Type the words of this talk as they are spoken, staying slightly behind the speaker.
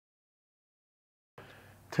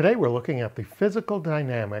Today we're looking at the physical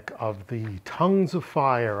dynamic of the tongues of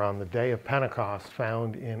fire on the day of Pentecost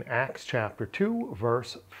found in Acts chapter 2,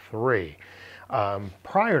 verse 3.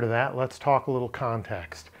 Prior to that, let's talk a little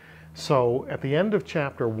context. So at the end of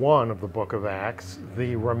chapter 1 of the book of Acts,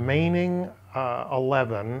 the remaining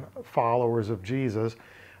 11 followers of Jesus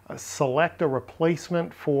select a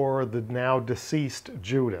replacement for the now deceased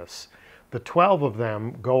Judas. The 12 of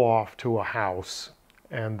them go off to a house,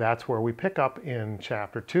 and that's where we pick up in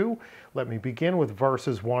chapter 2. Let me begin with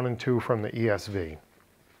verses 1 and 2 from the ESV.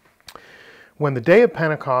 When the day of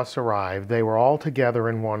Pentecost arrived, they were all together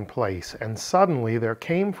in one place, and suddenly there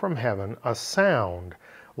came from heaven a sound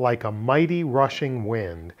like a mighty rushing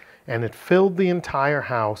wind, and it filled the entire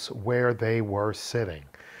house where they were sitting.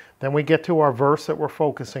 Then we get to our verse that we're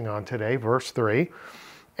focusing on today, verse 3.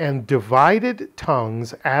 And divided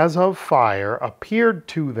tongues as of fire appeared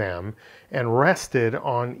to them and rested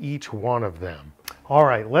on each one of them. All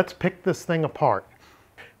right, let's pick this thing apart.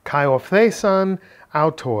 Kaiopthesan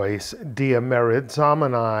autois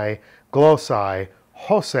diamerizomai glossai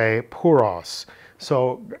hose puros.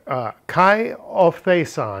 So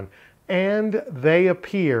kaiopthesan, and they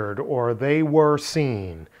appeared, or they were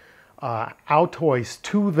seen. Autois,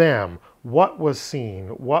 to them. What was seen?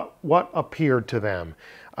 What appeared to them?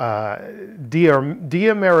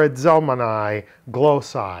 Diamerizomai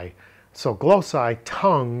glossai. So glossai,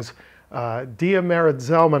 tongues.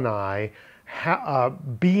 Diamerizomai,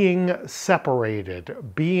 being separated,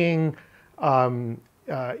 being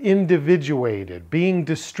individuated, being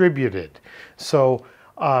distributed. So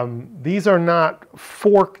these are not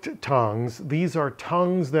forked tongues. These are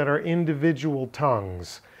tongues that are individual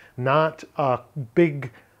tongues, not a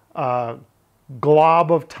big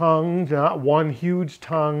glob of tongue, not one huge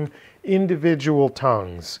tongue, individual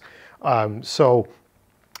tongues. So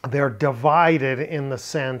they're divided in the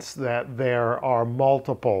sense that there are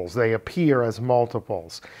multiples. They appear as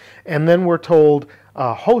multiples. And then we're told,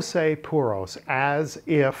 hose puros, as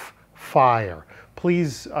if fire.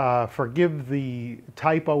 Please forgive the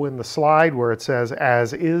typo in the slide where it says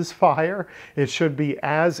as is fire. It should be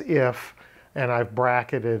as if, and I've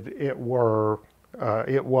bracketed it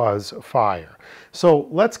was fire. So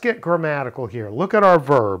let's get grammatical here. Look at our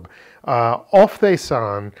verb.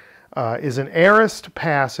 Opthesan is an aorist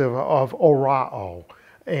passive of orao,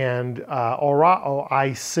 and orao,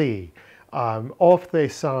 I see.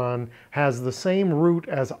 Opthesan has the same root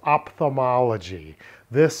as ophthalmology.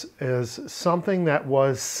 This is something that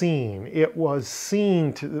was seen. It was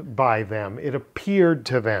seen by them. It appeared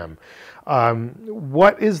to them.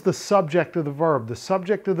 What is the subject of the verb? The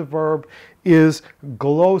subject of the verb is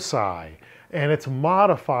glossai, and it's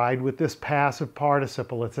modified with this passive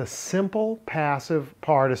participle. It's a simple passive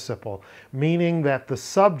participle, meaning that the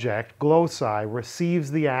subject, glossai,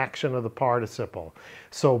 receives the action of the participle.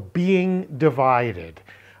 So being divided,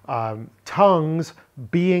 tongues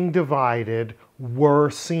being divided were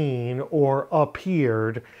seen or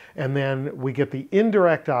appeared, and then we get the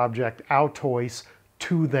indirect object, autois,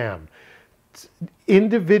 to them.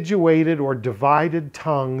 Individuated or divided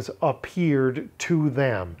tongues appeared to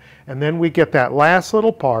them. And then we get that last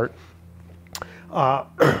little part,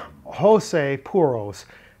 hose puros,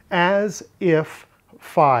 as if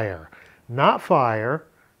fire. Not fire,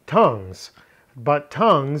 tongues, but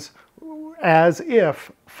tongues as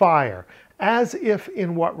if fire. As if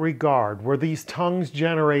in what regard? Were these tongues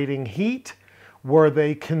generating heat? Were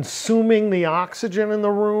they consuming the oxygen in the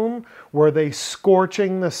room? Were they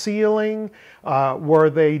scorching the ceiling? Were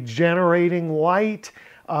they generating light?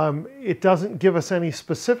 It doesn't give us any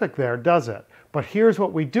specific there, does it? But here's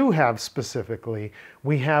what we do have specifically.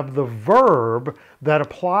 We have the verb that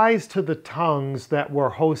applies to the tongues that were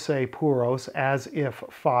hose puros, as if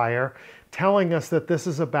fire, telling us that this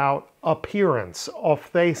is about appearance,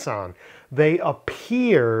 opthesan. They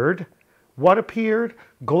appeared. What appeared?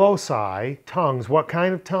 Glossai, tongues. What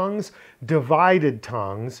kind of tongues? Divided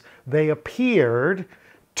tongues. They appeared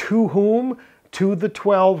to whom? To the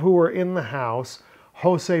 12 who were in the house,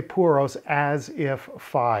 hose puros, as if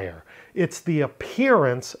fire. It's the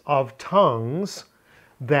appearance of tongues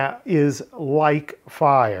that is like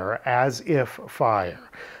fire, as if fire.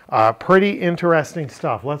 Pretty interesting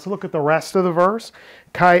stuff. Let's look at the rest of the verse.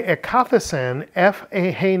 Kai ekathasen ef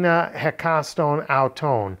ehena hekaston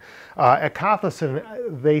auton.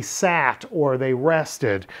 Ekathasen, they sat or they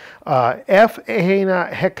rested. Ef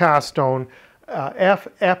ehena hekaston,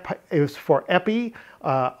 ep is for epi,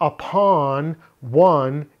 upon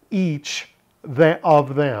one, each,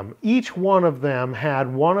 of them. Each one of them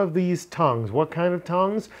had one of these tongues. What kind of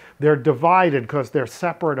tongues? They're divided because they're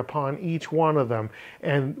separate upon each one of them.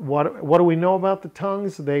 And what do we know about the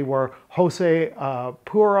tongues? They were hose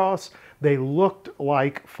puros. They looked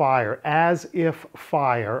like fire, as if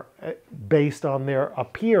fire, based on their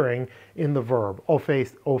appearing in the verb,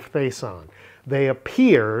 opheson. They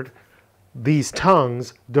appeared, these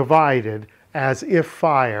tongues, divided, as if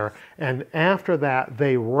fire, and after that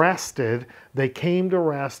they rested, they came to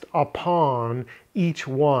rest upon each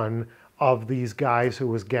one of these guys who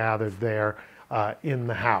was gathered there in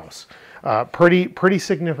the house. Pretty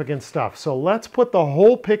significant stuff. So let's put the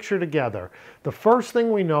whole picture together. The first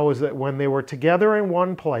thing we know is that when they were together in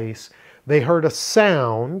one place, they heard a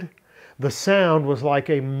sound. The sound was like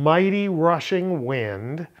a mighty rushing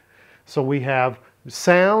wind. So we have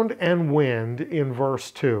sound and wind in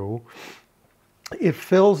verse 2. It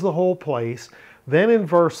fills the whole place. Then in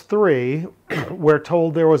verse 3, we're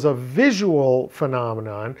told there was a visual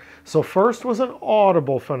phenomenon. So first was an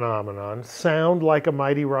audible phenomenon, sound like a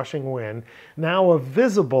mighty rushing wind. Now a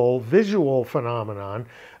visual phenomenon.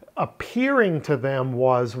 Appearing to them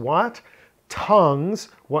was what? Tongues.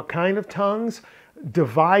 What kind of tongues?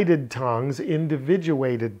 Divided tongues,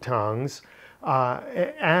 individuated tongues,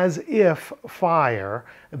 as if fire,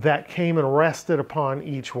 that came and rested upon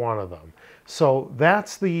each one of them. So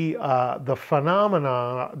that's the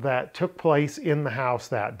phenomena that took place in the house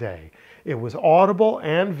that day. It was audible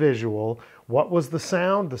and visual. What was the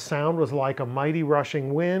sound? The sound was like a mighty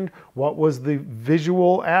rushing wind. What was the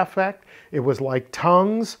visual affect? It was like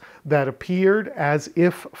tongues that appeared as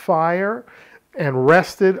if fire and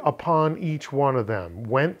rested upon each one of them,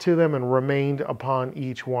 went to them and remained upon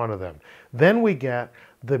each one of them. Then we get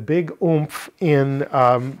the big oomph in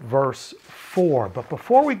verse 4. But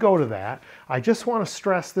before we go to that, I just want to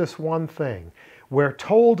stress this one thing. We're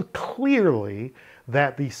told clearly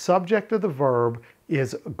that the subject of the verb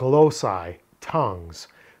is glossae, tongues.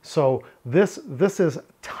 So this is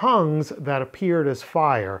tongues that appeared as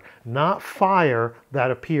fire, not fire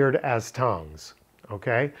that appeared as tongues.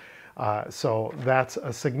 Okay? So that's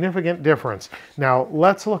a significant difference. Now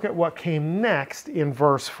let's look at what came next in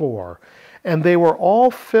verse 4. And they were all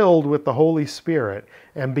filled with the Holy Spirit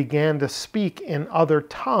and began to speak in other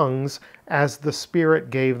tongues as the Spirit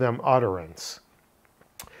gave them utterance.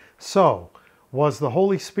 So, was the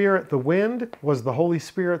Holy Spirit the wind? Was the Holy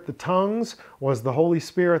Spirit the tongues? Was the Holy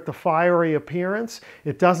Spirit the fiery appearance?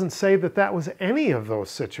 It doesn't say that that was any of those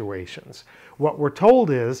situations. What we're told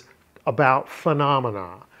is about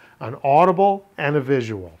phenomena, an audible and a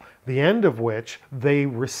visual, the end of which they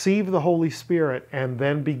receive the Holy Spirit and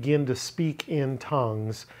then begin to speak in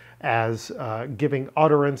tongues as giving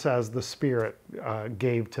utterance as the Spirit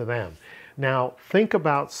gave to them. Now, think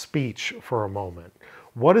about speech for a moment.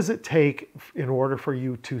 What does it take in order for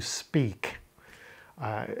you to speak?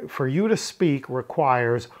 For you to speak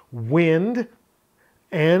requires wind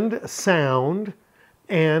and sound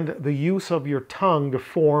and the use of your tongue to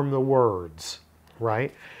form the words,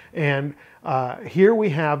 right? And here we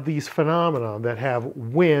have these phenomena that have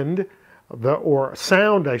wind, or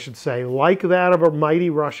sound, I should say, like that of a mighty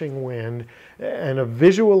rushing wind, and a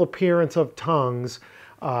visual appearance of tongues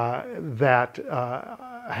that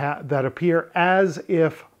appear as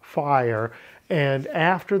if fire. And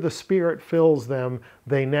after the Spirit fills them,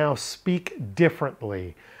 they now speak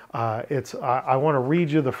differently. I want to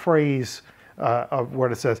read you the phrase of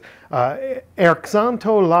what it says.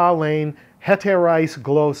 Erxanto lalein heterais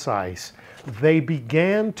glossais. They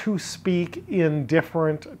began to speak in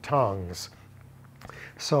different tongues.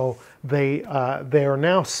 So they are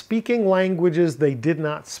now speaking languages they did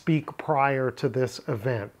not speak prior to this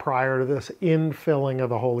event, prior to this infilling of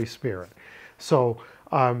the Holy Spirit. So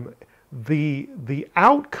the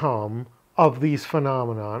outcome of these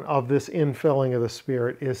phenomenon, of this infilling of the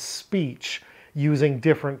Spirit, is speech using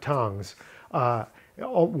different tongues.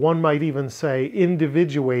 One might even say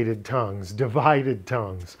individuated tongues, divided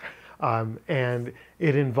tongues. And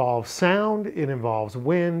it involves sound, it involves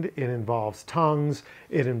wind, it involves tongues,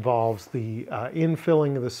 it involves the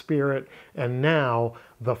infilling of the Spirit, and now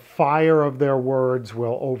the fire of their words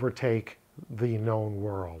will overtake the known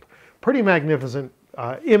world. Pretty magnificent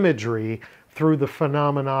imagery through the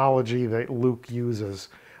phenomenology that Luke uses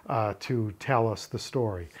to tell us the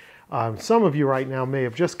story. Some of you right now may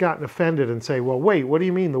have just gotten offended and say, well, wait, what do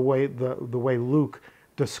you mean the way Luke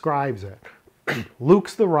describes it?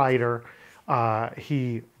 Luke's the writer.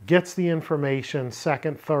 He gets the information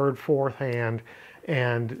second, third, fourth hand,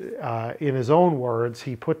 and in his own words,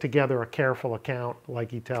 he put together a careful account, like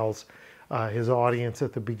he tells his audience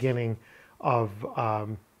at the beginning of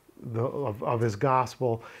of his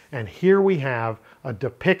gospel. And here we have a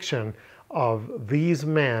depiction of these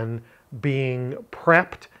men being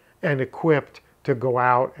prepped and equipped to go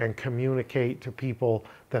out and communicate to people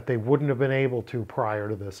that they wouldn't have been able to prior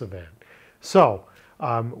to this event. So,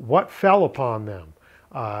 what fell upon them?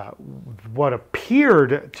 What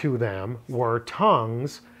appeared to them were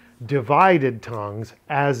tongues, divided tongues,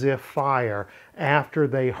 as if fire, after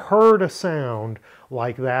they heard a sound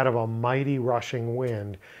like that of a mighty rushing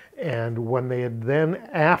wind. And when they had then,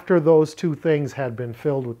 after those two things had been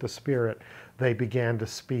filled with the Spirit, they began to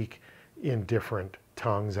speak in different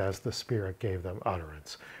tongues as the Spirit gave them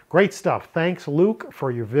utterance. Great stuff. Thanks, Luke,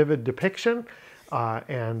 for your vivid depiction.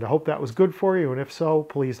 And I hope that was good for you. And if so,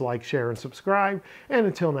 please like, share, and subscribe. And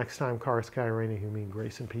until next time, Charis Kai Reine, who mean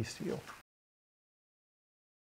grace and peace to you.